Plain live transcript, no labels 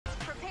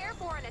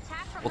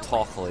We'll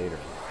talk later.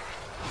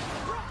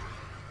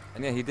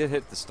 And yeah, he did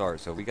hit the start,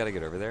 so we gotta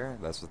get over there.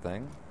 That's the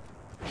thing.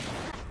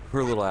 We're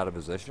a little out of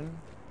position.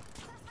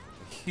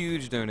 A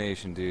huge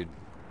donation, dude.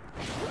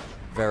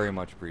 Very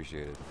much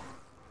appreciated.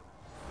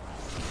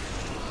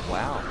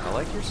 Wow, I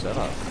like your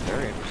setup.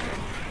 Very interesting.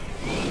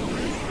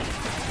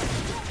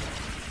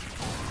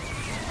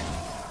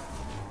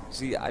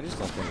 See, I just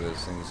don't think of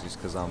those things just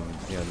because I'm,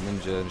 you know,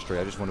 ninja industry.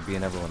 I just want to be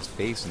in everyone's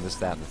face and this,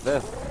 that, and the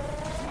fifth.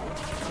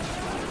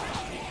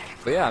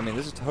 But yeah, I mean,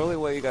 this is totally a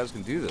way you guys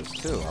can do this,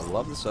 too. I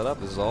love the setup.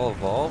 This is all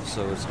evolved,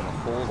 so it's going to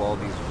hold all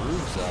these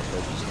roofs up.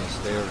 That's just going to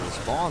stay over the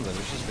spawns, and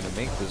it's just going to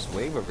make this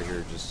wave over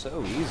here just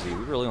so easy.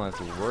 We really don't have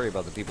to worry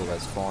about the people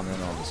that spawn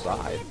in on the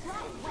side.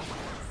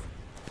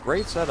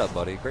 Great setup,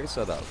 buddy. Great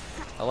setup.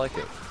 I like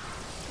it.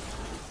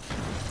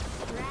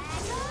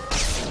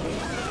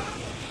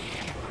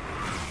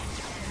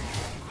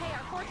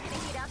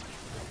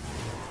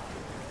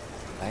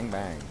 Bang,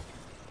 bang.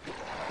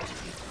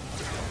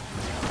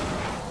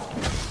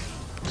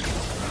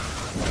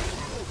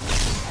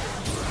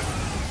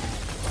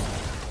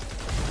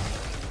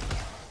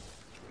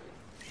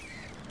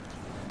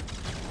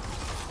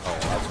 Oh,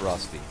 that's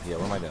rusty. Yeah,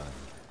 what am I doing?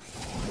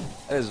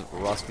 That is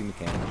rusty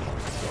mechanic.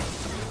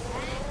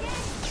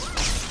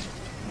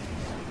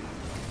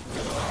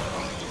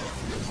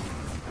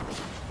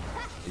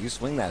 You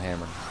swing that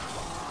hammer.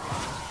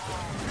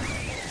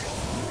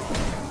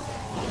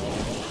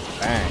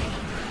 Bang.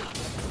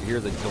 You hear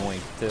the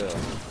doink too.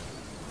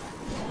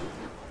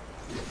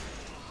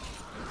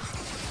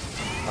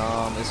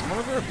 Is someone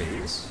over a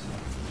base?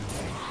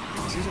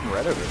 I see some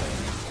red over there.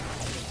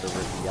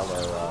 Over the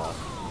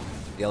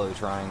yellow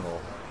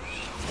triangle.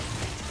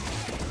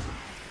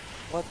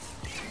 What?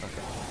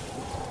 Okay.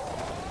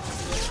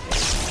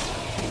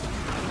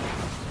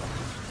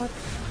 What?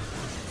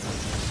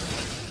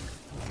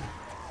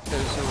 They're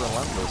so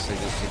relentless, they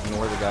just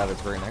ignore the guy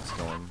that's right next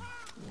to him.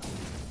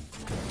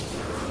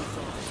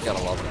 You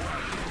gotta love it.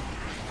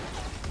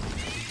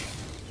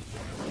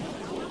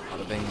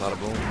 Bada bing, bada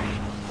boom.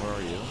 Where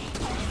are you?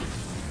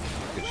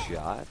 Good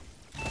shot.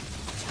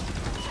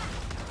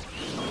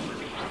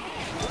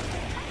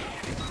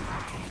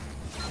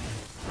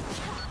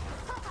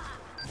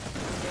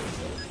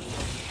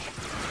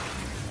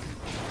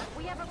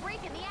 We have a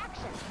break in the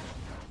action.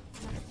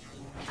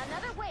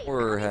 Another wave.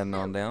 We're heading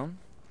on down.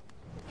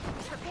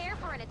 Prepare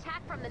for an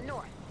attack from the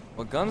north.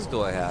 What guns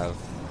do I have?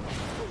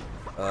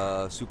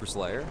 Super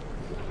Slayer.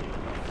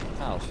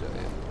 I'll show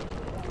you.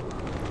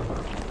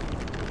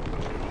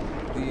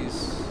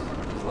 These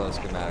low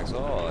schematics.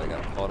 Oh, I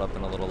got caught up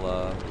in a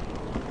little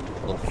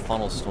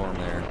funnel storm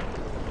there.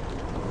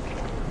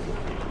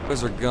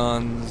 Those are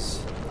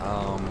guns.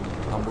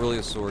 I'm really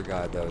a sword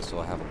guy though, so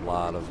I have a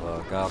lot of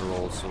god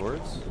rolled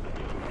swords.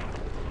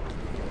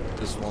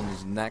 This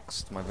one's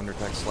next, my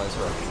Gamertag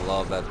slicer. I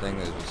love that thing.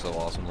 It's just so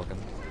awesome looking.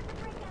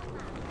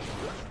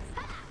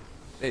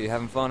 Hey, you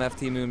having fun,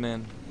 FT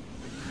Moonman?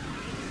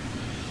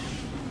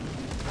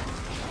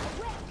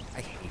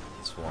 I hate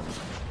this one.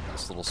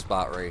 This little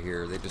spot right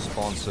here. They just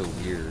spawn so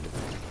weird.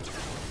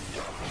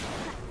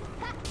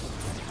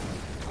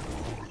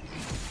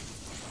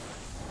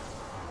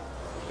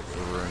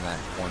 Over in that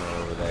corner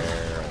over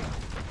there.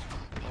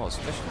 Oh,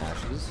 submission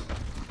ashes.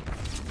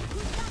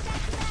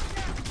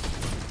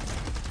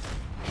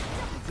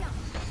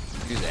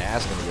 His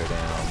ass gonna go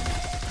down.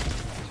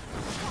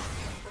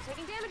 We're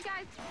taking damage,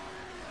 guys.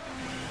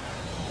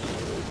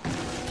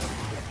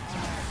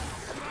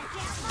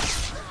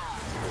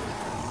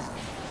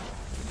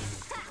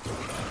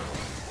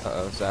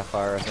 Uh-oh,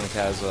 Sapphire, I think,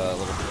 has a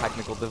little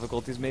technical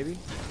difficulties, maybe?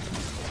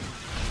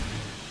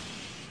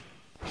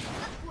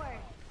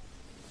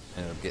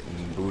 Ended up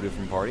getting booted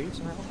from party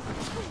somehow.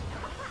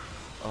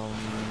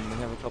 We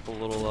have a couple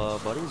little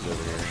buddies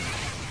over here.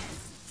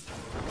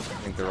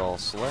 I think they're all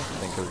slick. I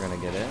think they're gonna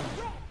get in.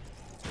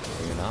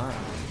 Maybe not.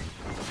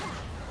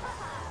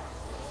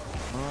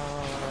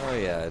 Oh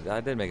yeah,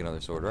 I did make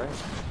another sword, right?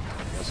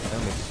 Yes, I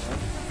make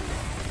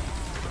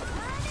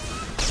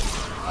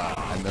it.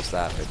 I missed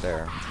that right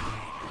there.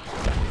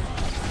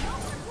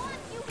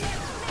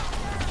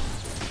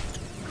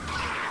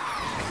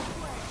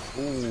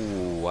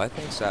 Ooh, I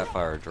think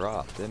Sapphire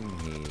dropped, didn't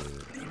he?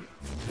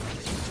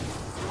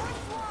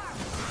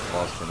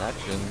 Lost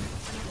connection.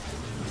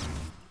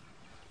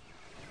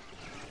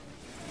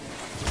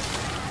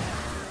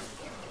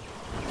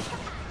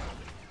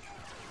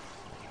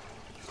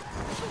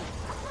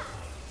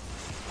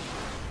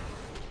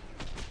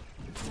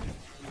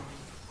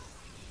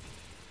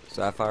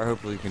 Sapphire,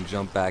 hopefully you can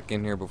jump back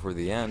in here before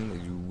the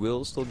end. You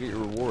will still get your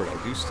reward.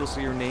 I do still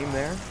see your name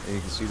there, and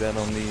you can see that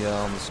on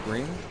the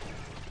screen.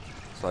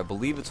 So I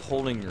believe it's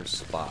holding your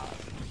spot.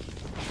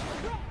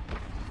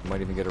 You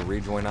might even get a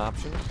rejoin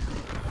option.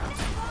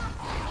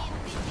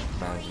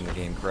 Managing the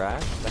game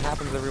crash. That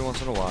happens every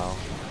once in a while.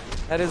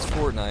 That is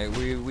Fortnite.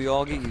 We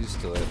all get used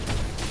to it.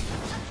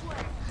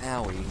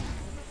 Owie.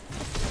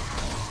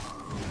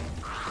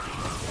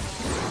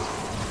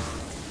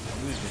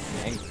 Who's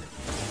getting angry?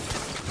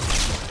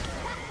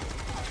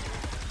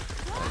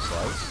 Nice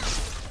slice.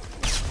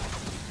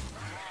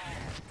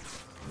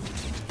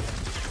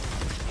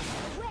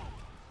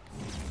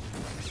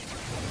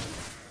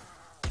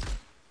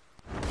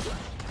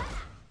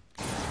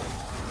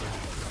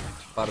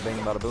 Bada bing,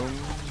 bada boom.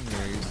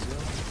 There you go.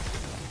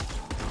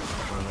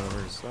 On the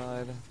other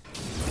side.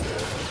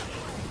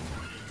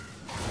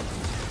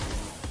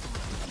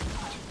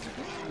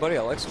 Buddy,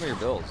 I like some of your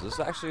builds. This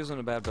actually isn't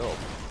a bad build.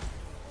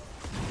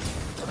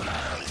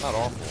 Not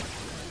awful.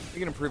 You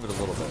can improve it a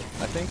little bit.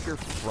 I think your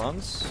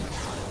fronts,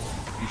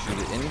 you should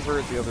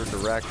invert the other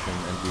direction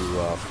and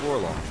do floor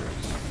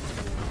launchers.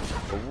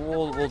 But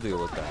we'll deal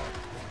with that.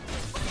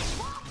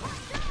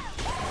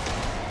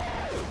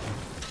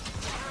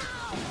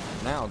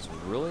 Now it's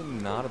really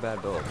not a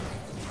bad build.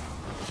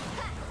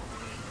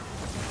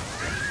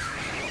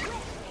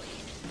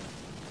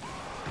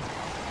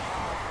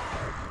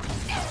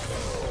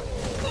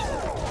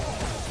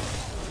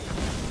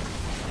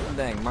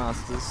 Dang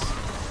monsters.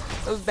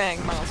 Those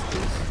dang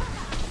monsters.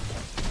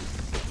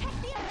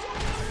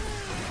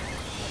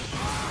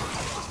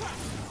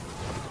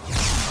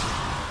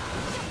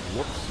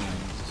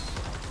 Whoopsies.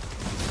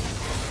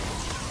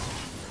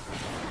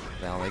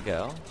 Down they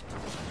go.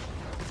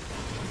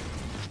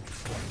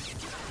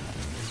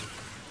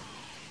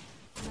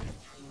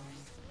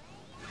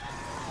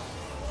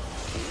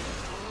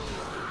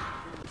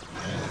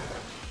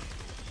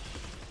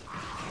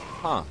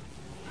 Huh.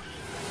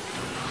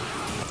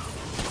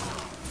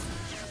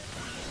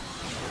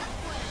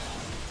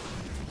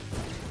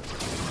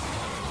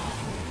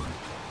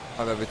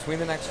 Okay, between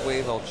the next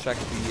wave, I'll check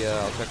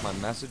my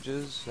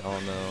messages. Oh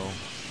no.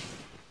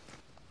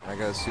 I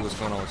gotta see what's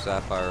going on with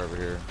Sapphire over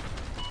here.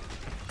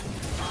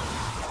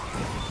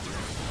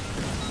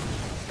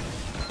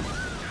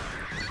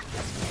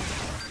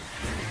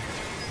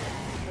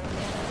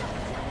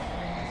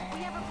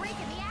 We have a break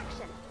in the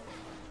action.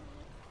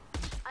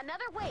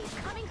 Another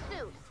wave coming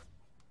soon.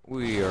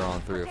 We are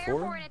on 3 or 4. Prepare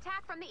for an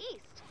attack from the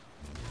east.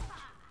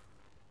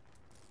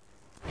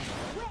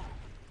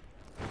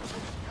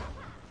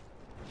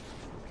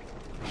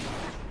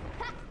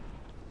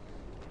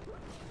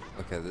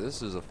 Okay,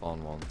 this is a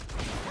fun one.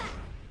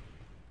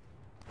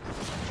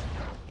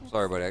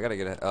 Sorry, buddy, I gotta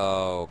get it.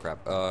 Oh,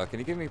 crap. Can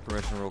you give me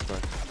permission real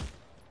quick?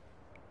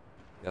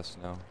 Yes,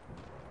 no?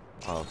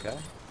 Okay.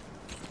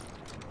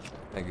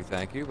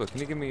 Thank you. But can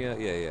you give me a,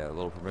 yeah, a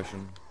little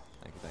permission?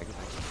 Thank you.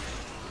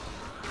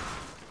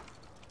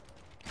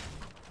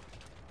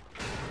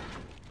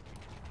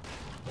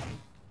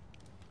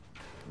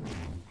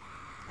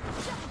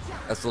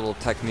 That's a little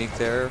technique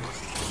there.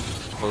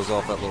 Close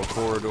off that little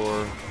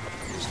corridor.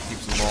 Just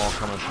keeps them all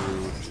coming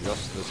through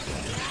just this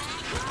way.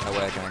 That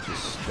way I can actually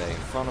stay in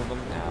front of them.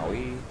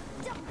 Owie.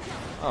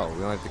 Oh,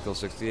 we only have to kill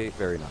 68.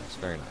 Very nice,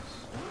 very nice.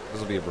 This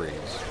will be a breeze.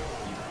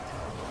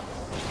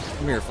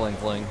 Come here, Fling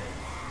Fling.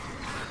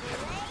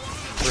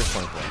 Where's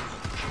Fling Fling?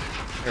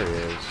 There he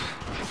is.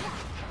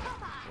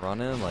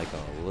 Running like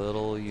a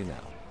little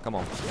Come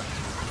on.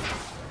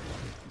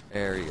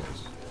 There he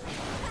goes.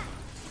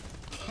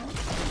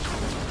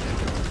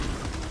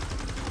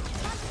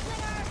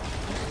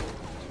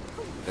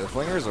 The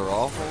flingers are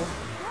awful.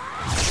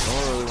 I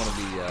don't really want to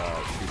be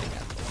shooting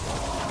at them.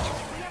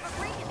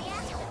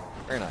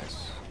 Very nice.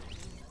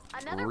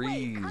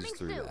 Breeze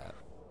through that.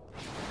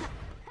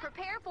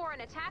 Prepare for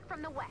an attack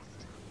from the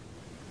west.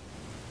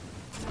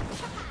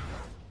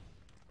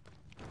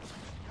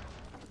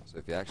 So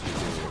if you actually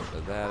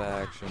do that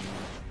action...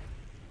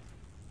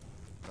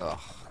 Ugh,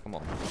 come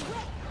on.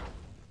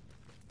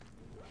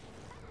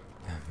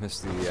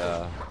 Missed the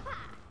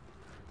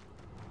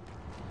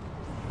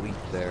leap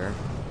there.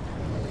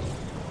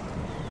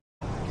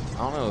 I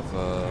don't know if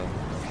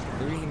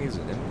maybe he needs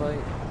an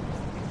invite.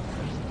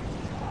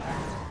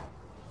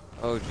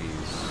 Oh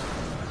geez.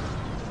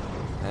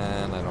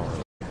 And I don't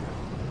really.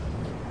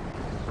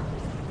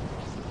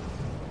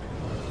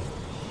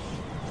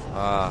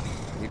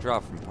 He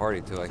dropped from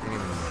party too. I can't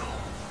even.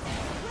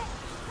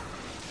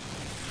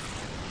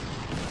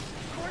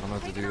 I don't know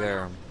what to do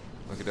there.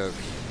 Okie doke.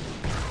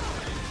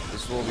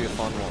 This will be a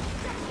fun one.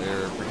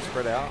 They're pretty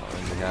spread out,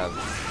 and we have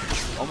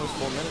almost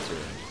 4 minutes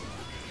here.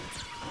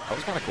 That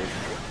was kind of cool.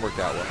 Worked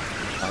out well.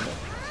 Kind of.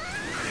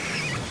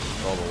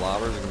 All the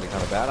lobbers are going to be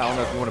kind of bad. I don't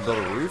know if you want to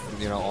build a roof,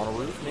 on a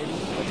roof maybe.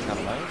 That'd be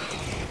kind of nice.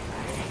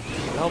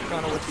 Help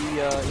kind of with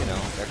the,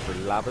 extra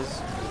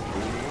lobbers.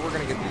 We're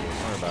going to get through this.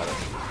 Don't worry about it.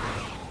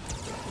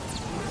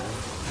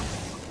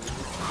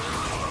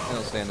 I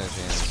don't stand no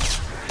chance.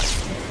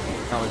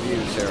 Not with you,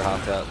 Sarah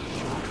Hot Tub.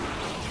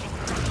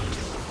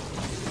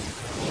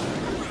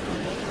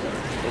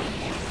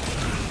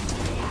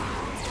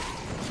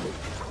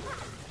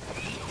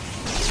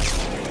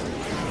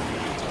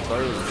 I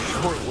thought it was a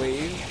short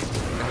wave.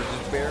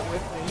 Just bear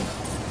with me.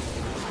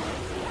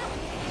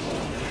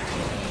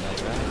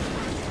 Like that.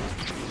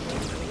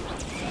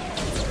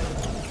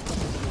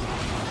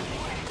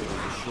 There's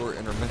a short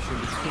intermission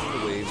between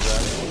the waves,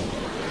 right?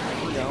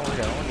 We're going, we're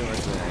doing our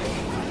thing.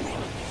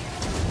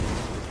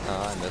 I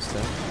missed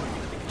him.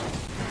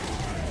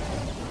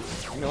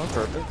 You know,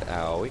 perfect.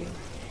 Owie.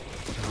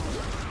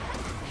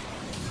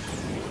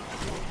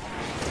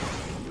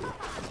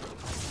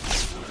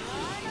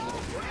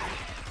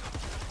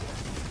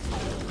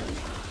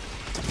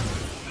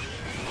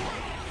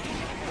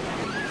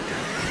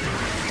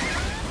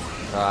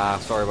 Ah,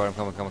 sorry, but I'm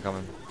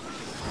coming.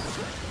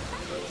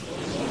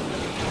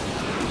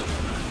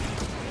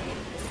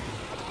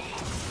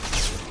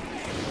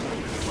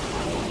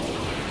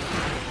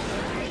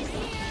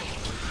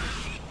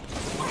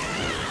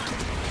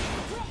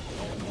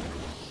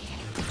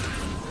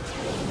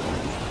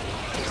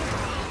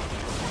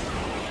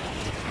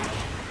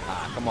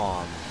 Ah, come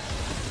on.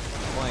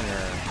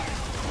 Pointer.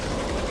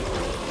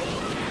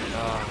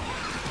 Ah,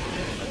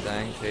 a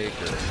dang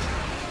taker.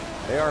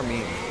 They are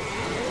mean.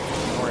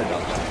 Don't worry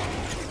about that.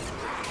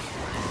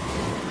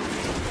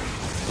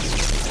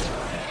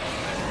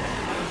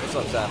 What's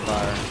up,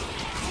 Sapphire?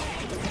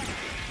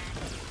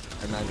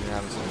 I imagine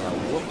having some,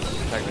 whoops,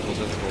 technical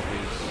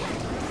difficulties.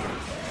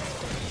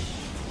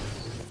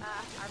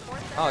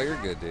 Oh, you're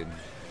good, dude.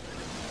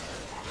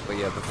 But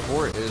yeah, the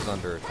fort is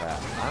under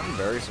attack. I'm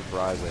very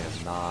surprised they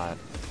have not.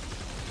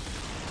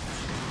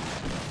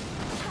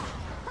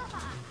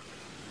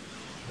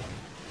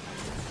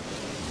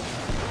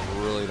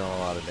 Really done a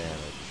lot of damage.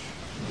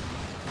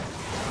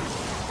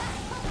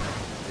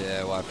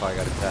 Yeah, Wi-Fi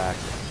got attacked.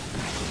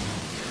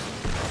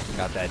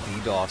 Got that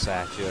DDoS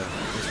at you.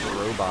 Mr.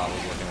 Robot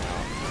was looking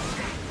out.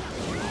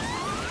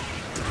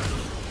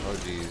 Oh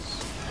jeez.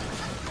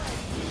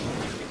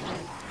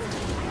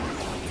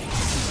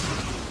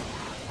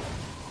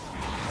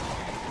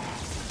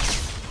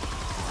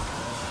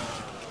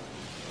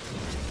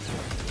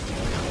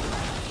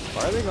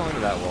 Why are they going to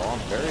that wall? I'm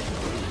very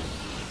confused.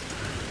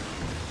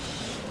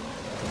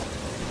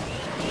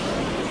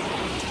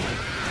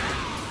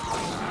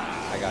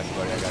 I got you,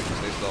 buddy. I got you.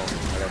 Stay still.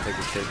 I gotta take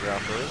this taker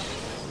out first.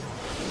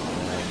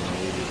 And then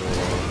leave you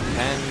little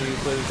pen you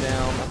put it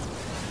down.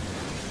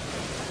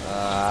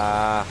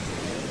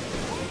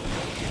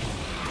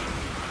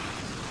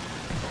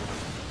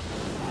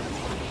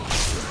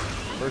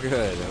 We're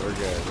good. We're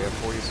good. We have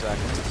 40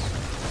 seconds.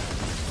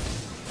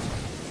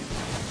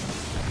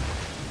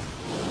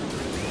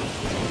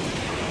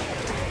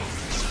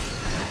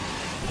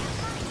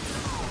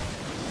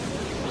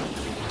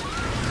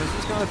 This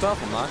is kind of tough,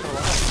 I'm not gonna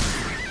lie.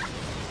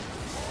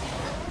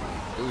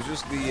 It was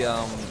just the,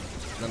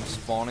 them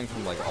spawning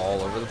from, like,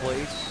 all over the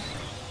place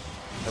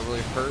that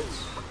really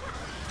hurts.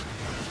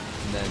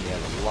 And then, yeah,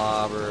 the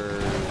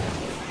lobber.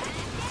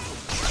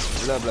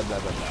 Blah, blah, blah,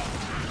 blah, blah.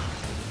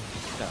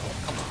 No,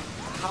 come on.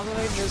 How did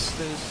I miss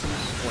those two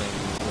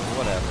swings?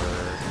 Whatever.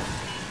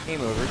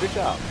 Game over. Good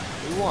job.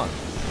 We won.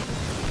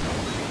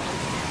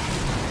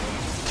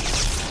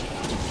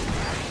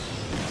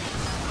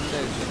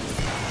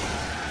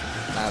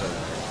 Out of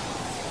there.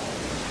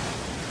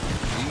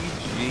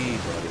 GG,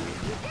 buddy.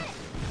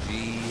 GG.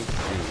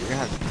 You're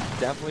gonna have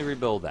to definitely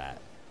rebuild that.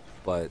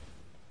 But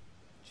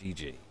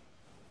GG.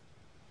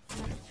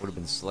 Would have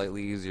been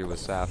slightly easier with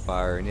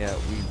Sapphire, and yeah,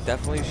 we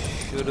definitely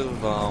should have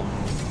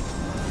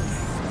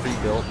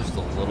pre-built just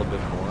a little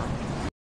bit more.